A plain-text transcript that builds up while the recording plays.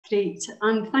Great,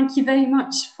 and thank you very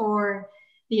much for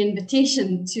the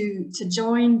invitation to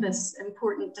join this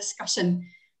important discussion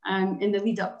in the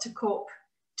lead up to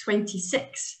COP26.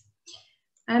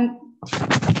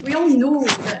 We all know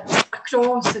that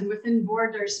across and within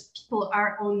borders, people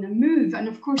are on the move, and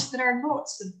of course there are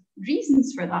lots of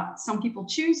reasons for that. Some people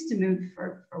choose to move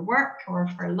for work or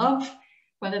for love,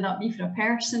 whether that be for a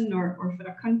person or for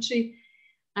a country,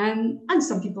 and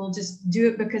some people just do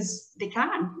it because they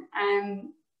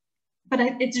can. But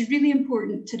it's really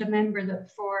important to remember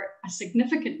that for a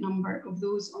significant number of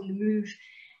those on the move,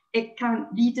 it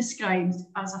can't be described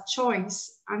as a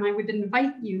choice. And I would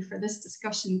invite you for this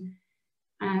discussion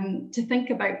to think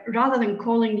about, rather than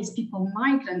calling these people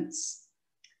migrants,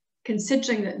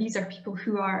 considering that these are people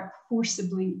who are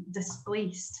forcibly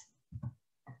displaced.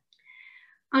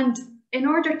 And in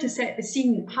order to set the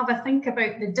scene, have a think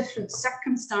about the different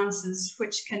circumstances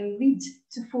which can lead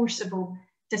to forcible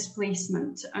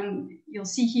displacement. And you'll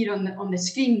see here on the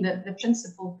screen that the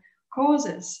principal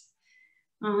causes.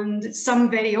 And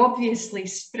some very obviously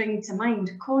spring to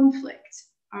mind: conflict.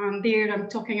 And there I'm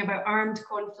talking about armed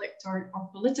conflict or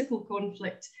political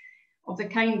conflict of the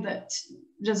kind that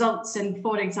results in,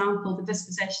 for example, the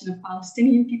dispossession of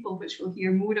Palestinian people, which we'll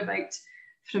hear more about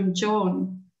from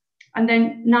John. And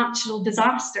then natural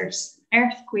disasters,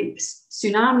 earthquakes,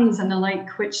 tsunamis and the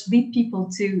like, which lead people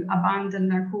to abandon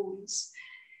their homes.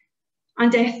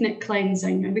 And ethnic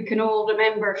cleansing. And we can all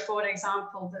remember, for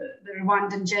example, the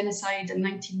Rwandan genocide in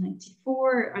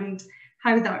 1994 and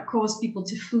how that caused people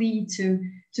to flee to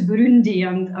Burundi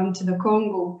and to the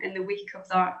Congo in the wake of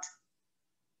that.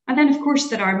 And then, of course,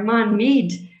 there are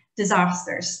man-made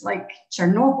disasters like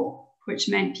Chernobyl, which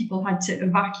meant people had to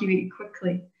evacuate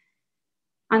quickly.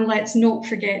 And let's not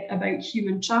forget about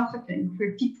human trafficking,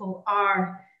 where people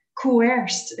are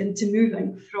coerced into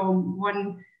moving from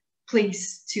one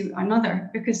place to another,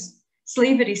 because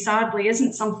slavery sadly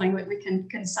isn't something that we can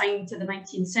consign to the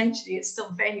 19th century. It's still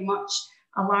very much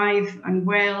alive and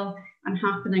well and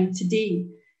happening today.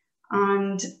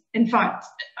 And in fact,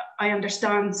 I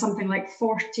understand something like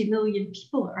 40 million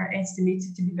people are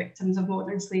estimated to be victims of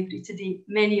modern slavery today.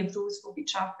 Many of those will be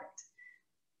trafficked.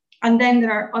 And then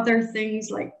there are other things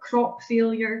like crop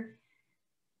failure,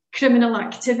 criminal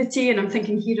activity, and I'm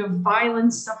thinking here of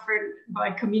violence suffered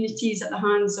by communities at the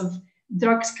hands of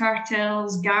drugs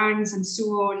cartels, gangs, and so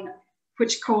on,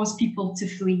 which cause people to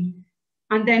flee.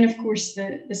 And then, of course,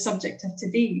 the subject of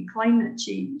today, climate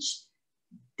change,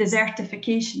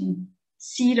 desertification,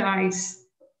 sea rise,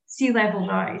 sea level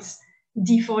rise,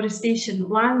 deforestation,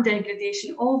 land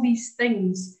degradation, all these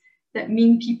things that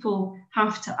mean people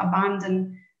have to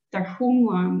abandon their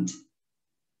homeland.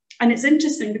 And it's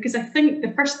interesting because I think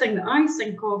the first thing that I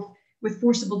think of with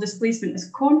forcible displacement is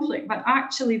conflict, but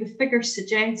actually the figures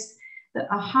suggest that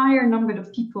a higher number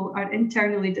of people are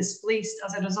internally displaced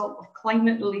as a result of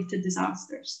climate-related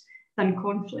disasters than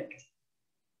conflict.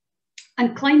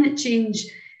 And climate change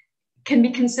can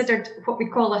be considered what we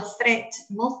call a threat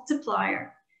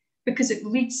multiplier, because it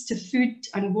leads to food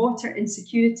and water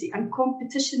insecurity and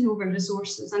competition over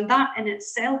resources, and that in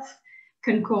itself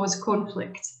can cause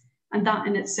conflict. And that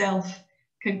in itself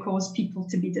can cause people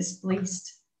to be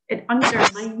displaced. It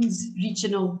undermines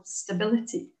regional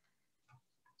stability.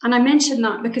 And I mention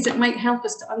that because it might help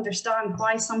us to understand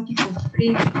why some people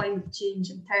frame climate change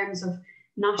in terms of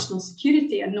national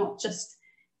security and not just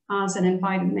as an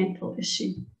environmental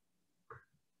issue.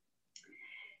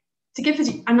 To give us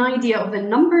an idea of the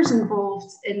numbers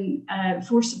involved in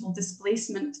forcible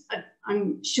displacement,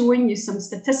 I'm showing you some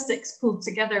statistics pulled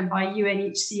together by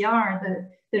UNHCR,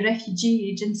 the refugee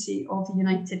agency of the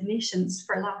United Nations,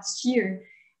 for last year.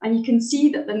 And you can see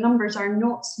that the numbers are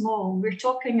not small. We're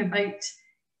talking about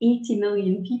 80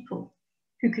 million people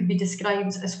who could be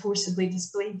described as forcibly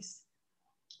displaced.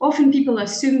 Often people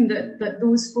assume that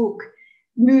those folk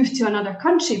move to another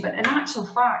country, but in actual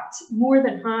fact, more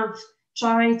than half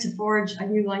try to forge a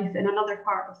new life in another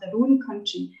part of their own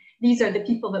country. These are the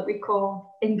people that we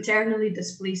call internally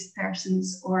displaced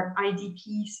persons, or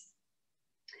IDPs.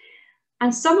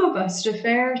 And some of us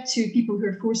refer to people who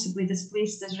are forcibly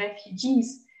displaced as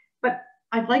refugees, but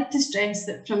I'd like to stress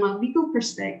that from a legal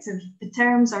perspective, the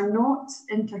terms are not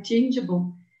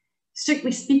interchangeable.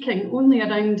 Strictly speaking, only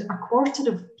around a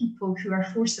quarter of people who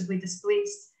are forcibly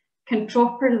displaced can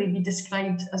properly be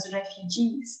described as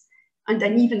refugees, and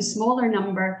an even smaller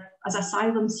number as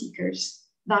asylum seekers,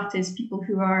 that is, people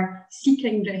who are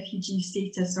seeking refugee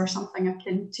status or something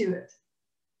akin to it.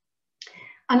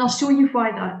 And I'll show you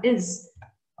why that is.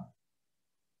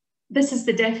 This is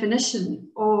the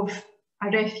definition of a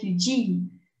refugee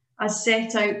as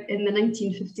set out in the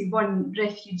 1951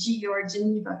 Refugee or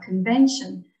Geneva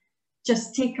Convention.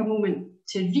 just take a moment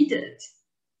to read it,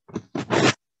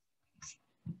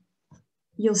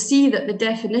 you'll see that the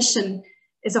definition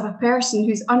is of a person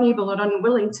who's unable or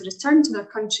unwilling to return to their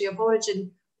country of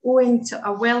origin owing to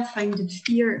a well-founded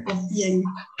fear of being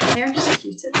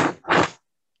persecuted.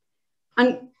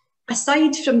 And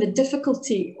aside from the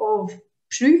difficulty of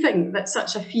proving that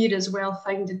such a fear is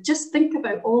well-founded, just think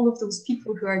about all of those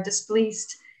people who are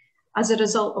displaced as a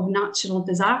result of natural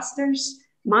disasters,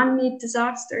 man-made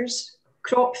disasters,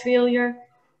 crop failure,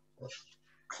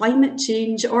 climate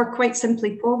change, or quite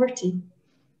simply poverty.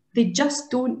 They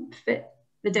just don't fit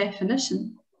the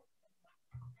definition.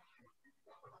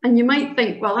 And you might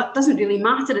think, well, that doesn't really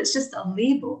matter, it's just a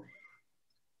label.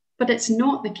 But it's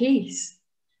not the case.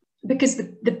 Because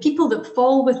the people that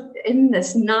fall within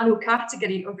this narrow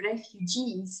category of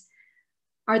refugees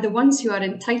are the ones who are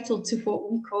entitled to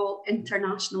what we call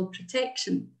international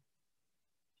protection.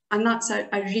 And that's a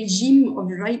regime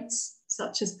of rights,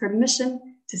 such as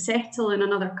permission to settle in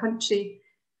another country,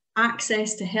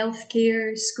 access to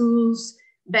healthcare, schools,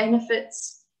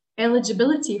 benefits,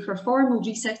 eligibility for formal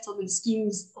resettlement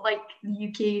schemes like the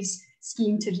UK's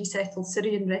scheme to resettle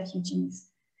Syrian refugees.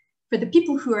 For the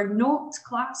people who are not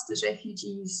classed as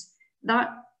refugees, that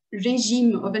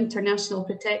regime of international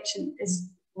protection is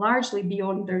largely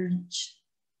beyond their reach.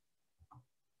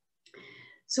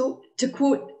 So to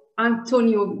quote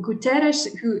Antonio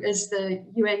Guterres, who is the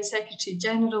UN Secretary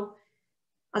General,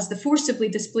 as the forcibly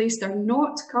displaced are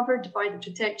not covered by the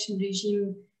protection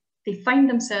regime, they find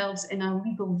themselves in a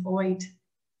legal void.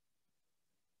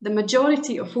 The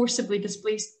majority of forcibly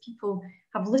displaced people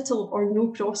have little or no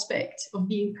prospect of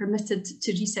being permitted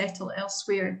to resettle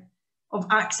elsewhere, of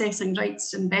accessing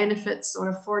rights and benefits, or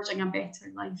of forging a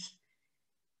better life.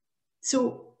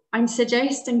 So I'm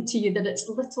suggesting to you that it's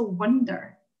little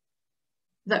wonder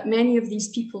that many of these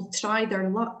people try their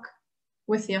luck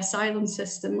with the asylum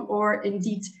system, or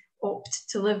indeed opt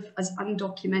to live as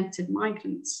undocumented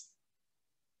migrants.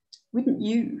 Wouldn't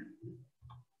you?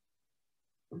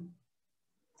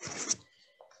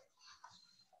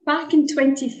 Back in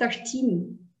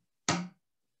 2013,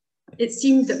 it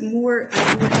seemed that more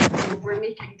and more people were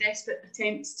making desperate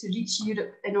attempts to reach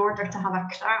Europe in order to have a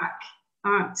crack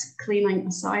at claiming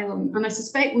asylum. And I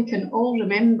suspect we can all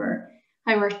remember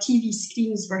how our TV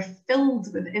screens were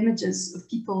filled with images of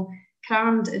people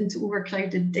crammed into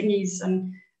overcrowded dinghies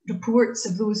and reports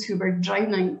of those who were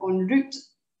drowning en route.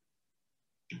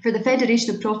 For the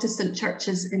Federation of Protestant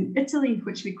Churches in Italy,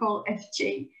 which we call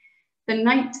FCEI, the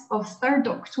night of 3rd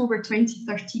October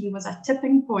 2013 was a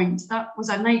tipping point. That was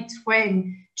a night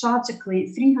when,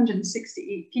 tragically,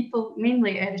 368 people,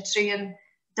 mainly Eritrean,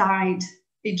 died.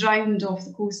 They drowned off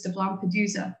the coast of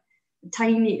Lampedusa, a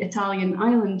tiny Italian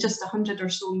island just 100 or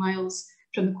so miles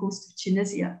from the coast of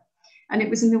Tunisia. And it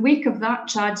was in the wake of that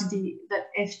tragedy that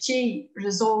FCEI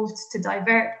resolved to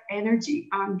divert energy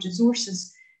and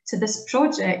resources to this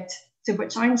project, to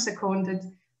which I'm seconded,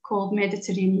 called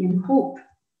Mediterranean Hope.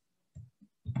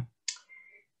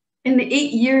 In the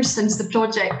 8 years since the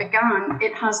project began,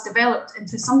 it has developed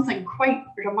into something quite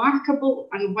remarkable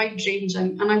and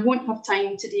wide-ranging, and I won't have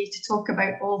time today to talk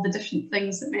about all the different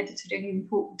things that Mediterranean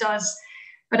Hope does,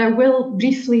 but I will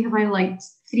briefly highlight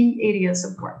 3 areas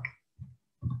of work.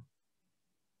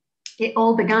 It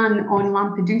all began on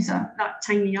Lampedusa, that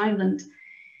tiny island.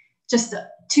 Just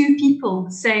 2 people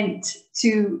sent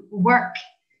to work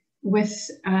with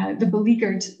the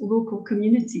beleaguered local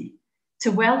community to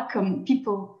welcome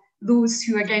people, those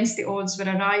who against the odds were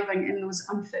arriving in those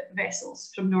unfit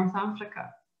vessels from North Africa.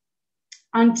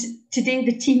 And today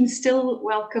the team still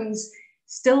welcomes,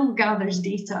 still gathers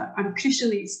data, and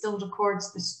crucially still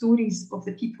records the stories of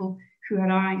the people who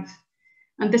arrive.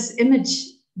 And this image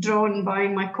drawn by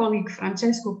my colleague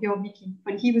Francesco Piovicchi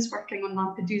when he was working on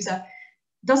Lampedusa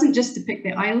doesn't just depict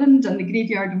the island and the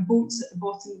graveyard of boats at the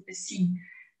bottom of the sea.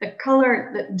 The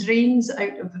colour that drains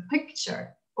out of the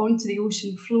picture onto the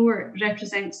ocean floor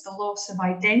represents the loss of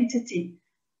identity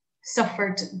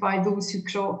suffered by those who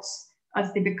cross,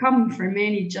 as they become for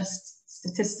many just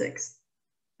statistics.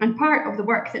 And part of the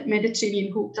work that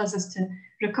Mediterranean Hope does is to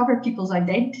recover people's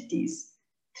identities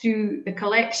through the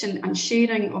collection and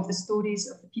sharing of the stories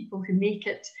of the people who make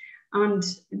it and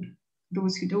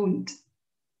those who don't.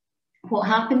 What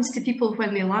happens to people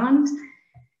when they land?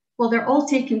 Well, they're all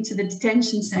taken to the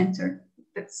detention centre,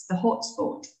 that's the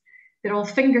hotspot. They're all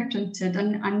fingerprinted,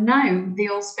 and now they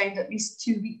all spend at least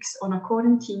 2 weeks on a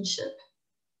quarantine ship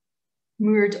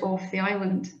moored off the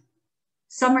island.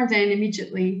 Some are then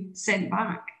immediately sent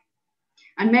back,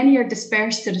 and many are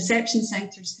dispersed to reception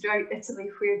centres throughout Italy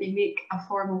where they make a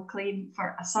formal claim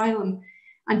for asylum.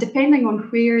 And depending on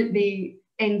where they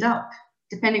end up,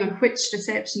 Depending on which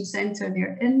reception centre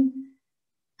they're in,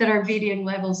 there are varying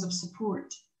levels of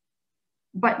support.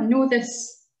 But know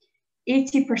this,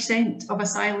 80% of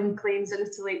asylum claims in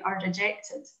Italy are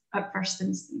rejected at first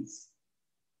instance.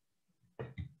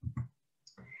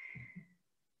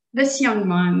 This young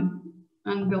man,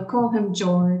 and we'll call him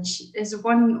George, is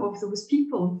one of those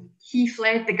people. He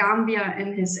fled the Gambia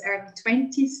in his early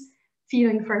 20s,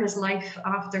 fearing for his life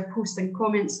after posting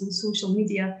comments on social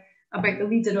media about the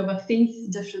leader of a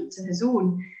faith different to his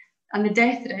own. And the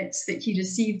death threats that he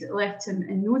received left him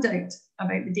in no doubt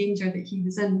about the danger that he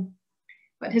was in.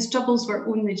 But his troubles were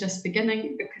only just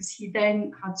beginning, because he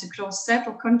then had to cross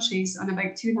several countries and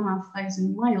about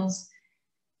 2,500 miles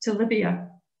to Libya,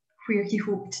 where he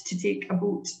hoped to take a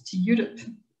boat to Europe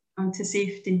and to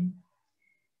safety.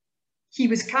 He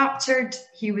was captured,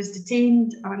 he was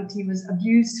detained, and he was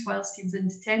abused whilst he was in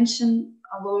detention,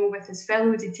 along with his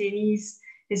fellow detainees.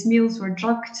 His meals were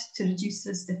drugged to reduce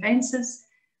his defences,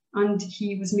 and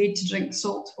he was made to drink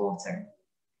salt water.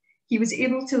 He was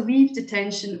able to leave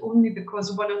detention only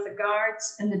because one of the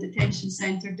guards in the detention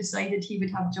centre decided he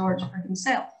would have George for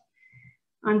himself.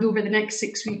 And over the next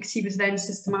 6 weeks, he was then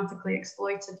systematically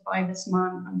exploited by this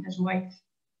man and his wife.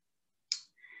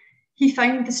 He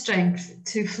found the strength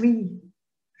to flee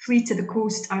to the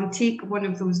coast and take one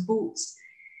of those boats.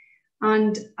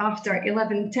 And after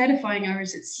 11 terrifying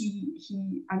hours at sea,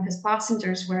 he and his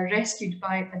passengers were rescued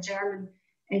by a German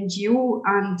NGO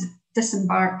and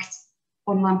disembarked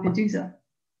on Lampedusa.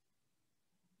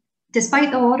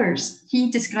 Despite the horrors, he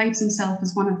describes himself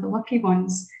as one of the lucky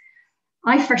ones.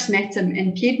 I first met him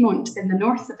in Piedmont in the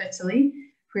north of Italy,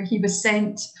 where he was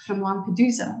sent from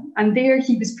Lampedusa, and there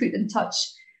he was put in touch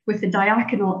with the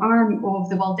diaconal arm of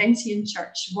the Waldensian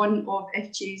Church, one of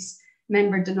FCEI's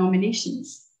member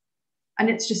denominations. And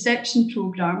its reception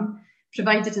programme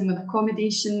provided him with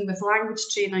accommodation, with language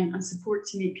training and support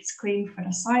to make his claim for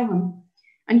asylum.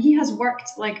 And he has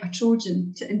worked like a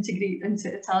Trojan to integrate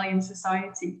into Italian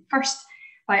society, first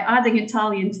by adding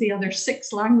Italian to the other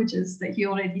 6 languages that he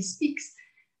already speaks,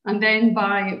 and then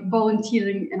by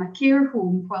volunteering in a care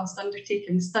home whilst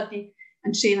undertaking study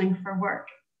and training for work.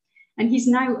 And he's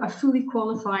now a fully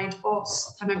qualified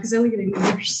OS, an auxiliary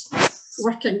nurse,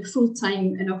 working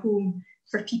full-time in a home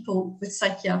for people with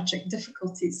psychiatric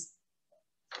difficulties.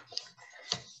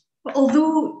 But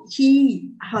although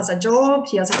he has a job,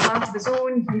 he has a flat of his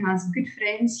own, he has good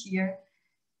friends here,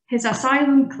 his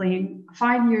asylum claim,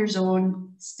 5 years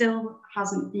on, still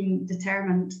hasn't been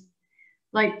determined.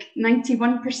 Like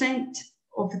 91%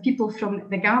 of the people from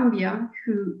the Gambia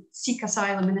who seek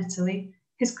asylum in Italy,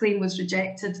 his claim was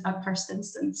rejected at first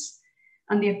instance,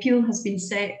 and the appeal has been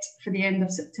set for the end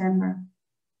of September.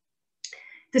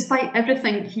 Despite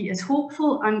everything, he is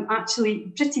hopeful and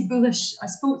actually pretty bullish. I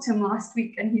spoke to him last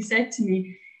week and he said to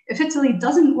me, if Italy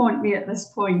doesn't want me at this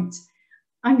point,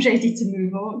 I'm ready to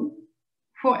move on.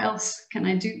 What else can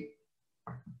I do?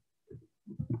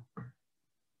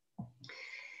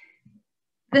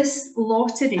 This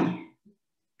lottery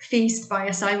faced by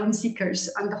asylum seekers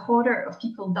and the horror of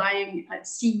people dying at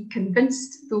sea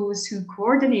convinced those who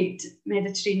coordinate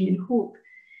Mediterranean Hope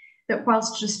that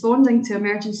whilst responding to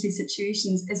emergency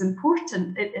situations is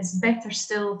important, it is better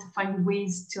still to find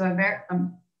ways to avert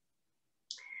them.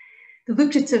 The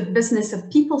lucrative business of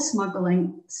people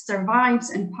smuggling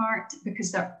survives in part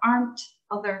because there aren't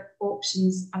other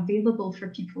options available for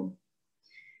people.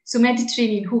 So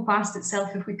Mediterranean Hope asked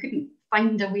itself if we couldn't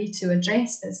find a way to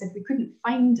address this, if we couldn't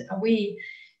find a way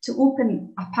to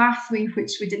open a pathway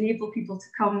which would enable people to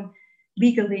come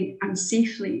legally and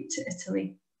safely to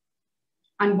Italy,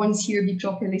 and once here be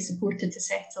properly supported to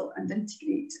settle and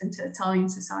integrate into Italian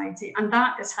society. And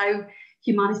that is how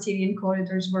humanitarian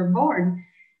corridors were born,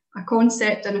 a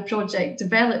concept and a project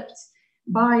developed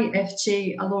by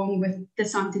FCEI along with the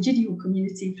Sant'Egidio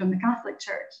community from the Catholic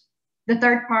Church. The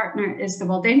third partner is the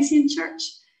Waldensian Church,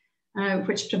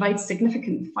 which provides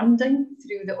significant funding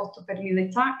through the 8 per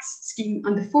mille tax scheme.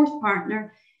 And the fourth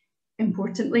partner,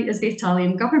 importantly, is the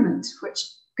Italian government, which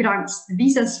grants the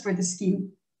visas for the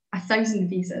scheme, 1,000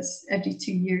 visas every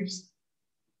 2 years.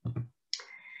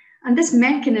 And this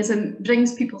mechanism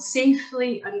brings people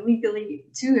safely and legally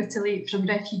to Italy from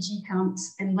refugee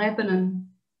camps in Lebanon.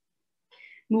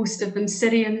 Most of them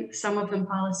Syrian, some of them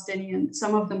Palestinian,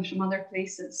 some of them from other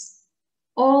places.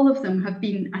 All of them have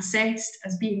been assessed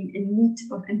as being in need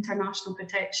of international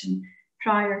protection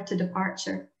prior to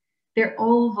departure. They're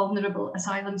all vulnerable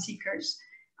asylum seekers,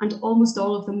 and almost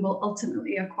all of them will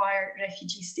ultimately acquire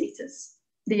refugee status.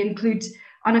 They include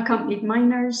unaccompanied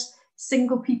minors,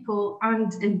 single people,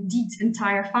 and indeed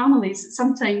entire families,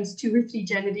 sometimes 2 or 3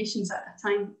 generations at a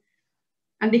time.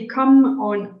 And they come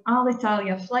on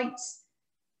Alitalia flights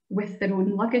with their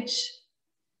own luggage,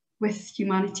 with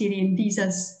humanitarian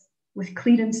visas, with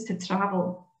clearance to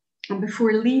travel. And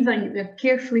before leaving, they're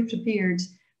carefully prepared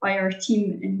by our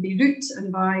team in Beirut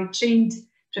and by trained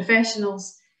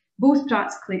professionals, both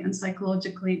practically and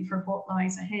psychologically, for what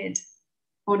lies ahead.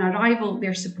 On arrival,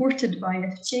 they're supported by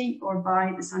FCEI or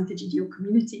by the Sant'Egidio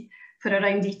community for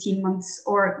around 18 months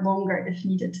or longer if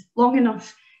needed, long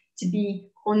enough to be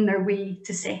on their way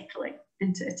to settling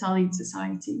into Italian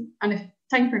society. And if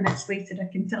time permits later,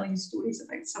 I can tell you stories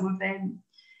about some of them.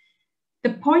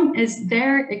 The point is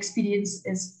their experience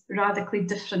is radically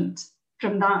different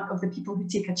from that of the people who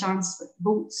take a chance with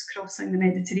boats crossing the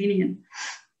Mediterranean.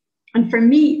 And for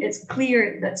me, it's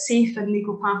clear that safe and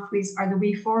legal pathways are the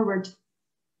way forward.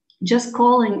 Just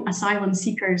calling asylum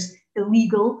seekers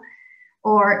illegal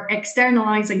or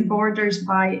externalising borders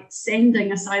by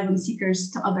sending asylum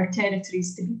seekers to other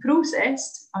territories to be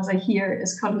processed, as I hear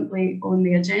is currently on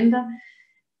the agenda,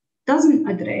 doesn't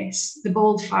address the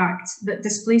bald fact that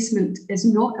displacement is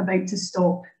not about to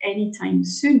stop anytime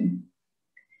soon.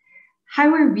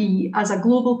 How are we as a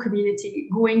global community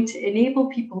going to enable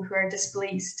people who are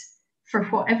displaced for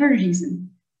whatever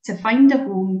reason to find a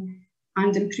home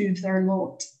and improve their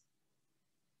lot?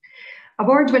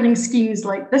 Award-winning schemes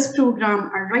like this programme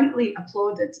are rightly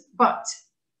applauded, but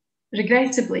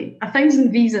regrettably,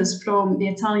 1,000 visas from the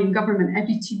Italian government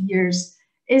every 2 years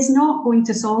is not going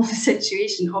to solve the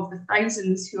situation of the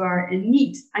thousands who are in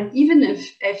need. And even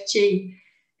if FCEI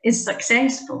is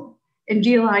successful in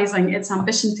realising its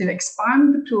ambition to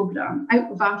expand the programme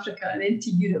out of Africa and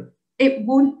into Europe, it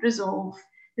won't resolve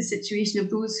the situation of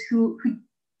those who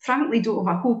frankly don't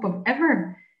have a hope of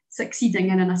ever succeeding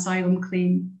in an asylum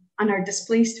claim and are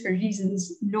displaced for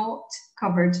reasons not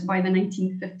covered by the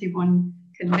 1951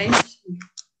 Convention.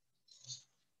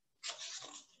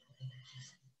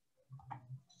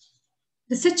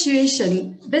 This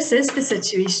is the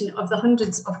situation of the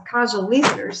hundreds of casual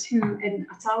labourers who in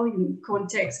Italian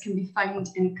context can be found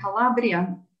in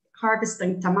Calabria,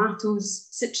 harvesting tomatoes,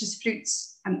 citrus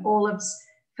fruits and olives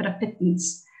for a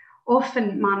pittance,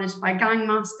 often managed by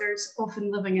gangmasters,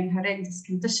 often living in horrendous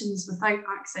conditions without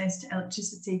access to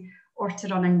electricity or to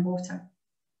running water.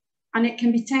 And it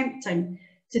can be tempting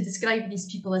to describe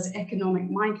these people as economic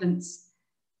migrants,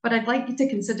 but I'd like you to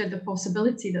consider the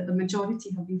possibility that the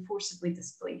majority have been forcibly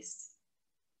displaced.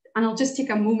 And I'll just take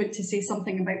a moment to say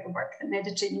something about the work that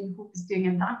Mediterranean Hope is doing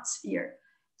in that sphere,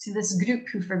 to this group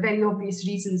who for very obvious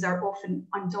reasons are often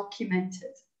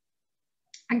undocumented.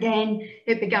 Again,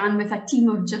 it began with a team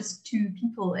of just 2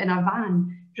 people in a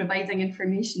van providing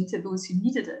information to those who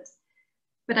needed it.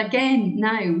 But again,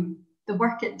 now, the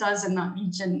work it does in that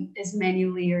region is many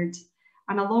layered.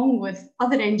 And along with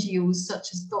other NGOs such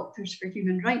as Doctors for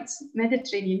Human Rights,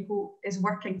 Mediterranean Hope is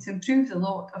working to improve the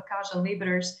lot of casual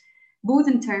labourers, both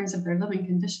in terms of their living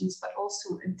conditions, but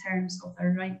also in terms of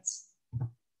their rights.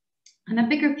 And a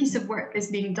bigger piece of work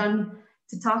is being done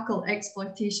to tackle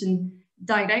exploitation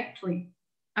directly.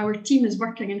 Our team is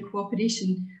working in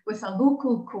cooperation with a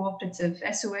local cooperative,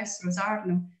 SOS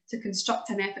Rosarno, to construct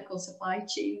an ethical supply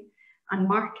chain and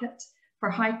market for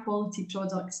high quality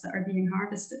products that are being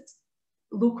harvested.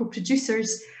 Local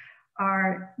producers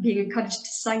are being encouraged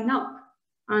to sign up,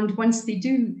 and once they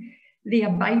do, they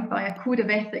abide by a code of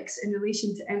ethics in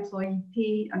relation to employee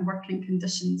pay and working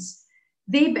conditions.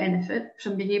 They benefit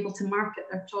from being able to market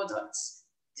their products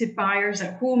to buyers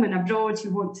at home and abroad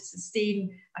who want to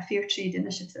sustain a fair trade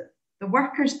initiative. The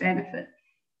workers benefit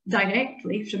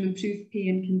directly from improved pay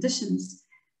and conditions.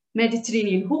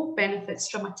 Mediterranean Hope benefits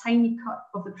from a tiny cut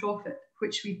of the profit,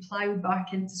 which we plough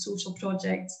back into social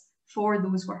projects for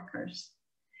those workers.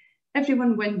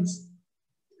 Everyone wins.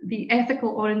 The ethical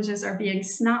oranges are being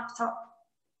snapped up,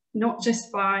 not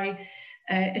just by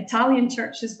Italian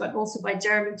churches, but also by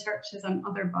German churches and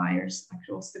other buyers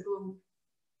across the globe.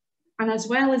 And as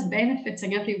well as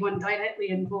benefiting everyone directly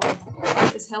involved,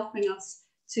 it is helping us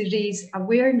to raise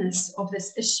awareness of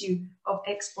this issue of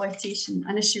exploitation,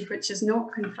 an issue which is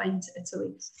not confined to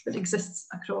Italy, but exists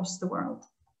across the world.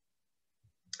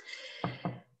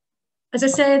 As I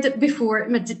said before,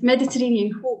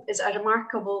 Mediterranean Hope is a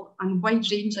remarkable and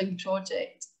wide-ranging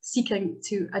project seeking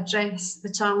to address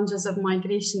the challenges of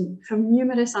migration from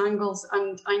numerous angles.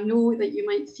 And I know that you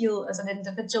might feel as an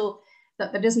individual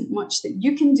that there isn't much that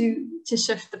you can do to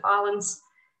shift the balance.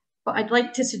 But I'd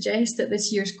like to suggest that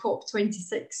this year's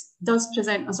COP26 does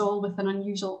present us all with an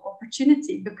unusual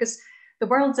opportunity, because the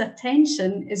world's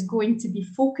attention is going to be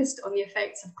focused on the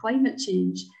effects of climate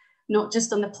change, not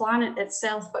just on the planet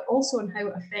itself, but also on how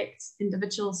it affects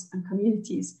individuals and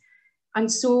communities.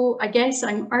 And so I guess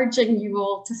I'm urging you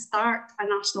all to start a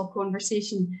national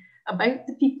conversation about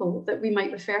the people that we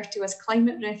might refer to as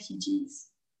climate refugees,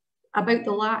 about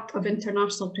the lack of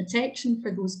international protection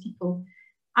for those people,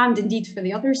 and indeed for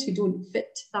the others who don't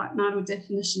fit that narrow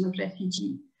definition of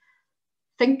refugee.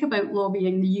 Think about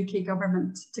lobbying the UK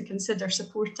government to consider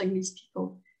supporting these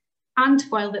people, and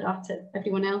while they're at it,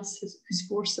 everyone else who's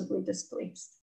forcibly displaced.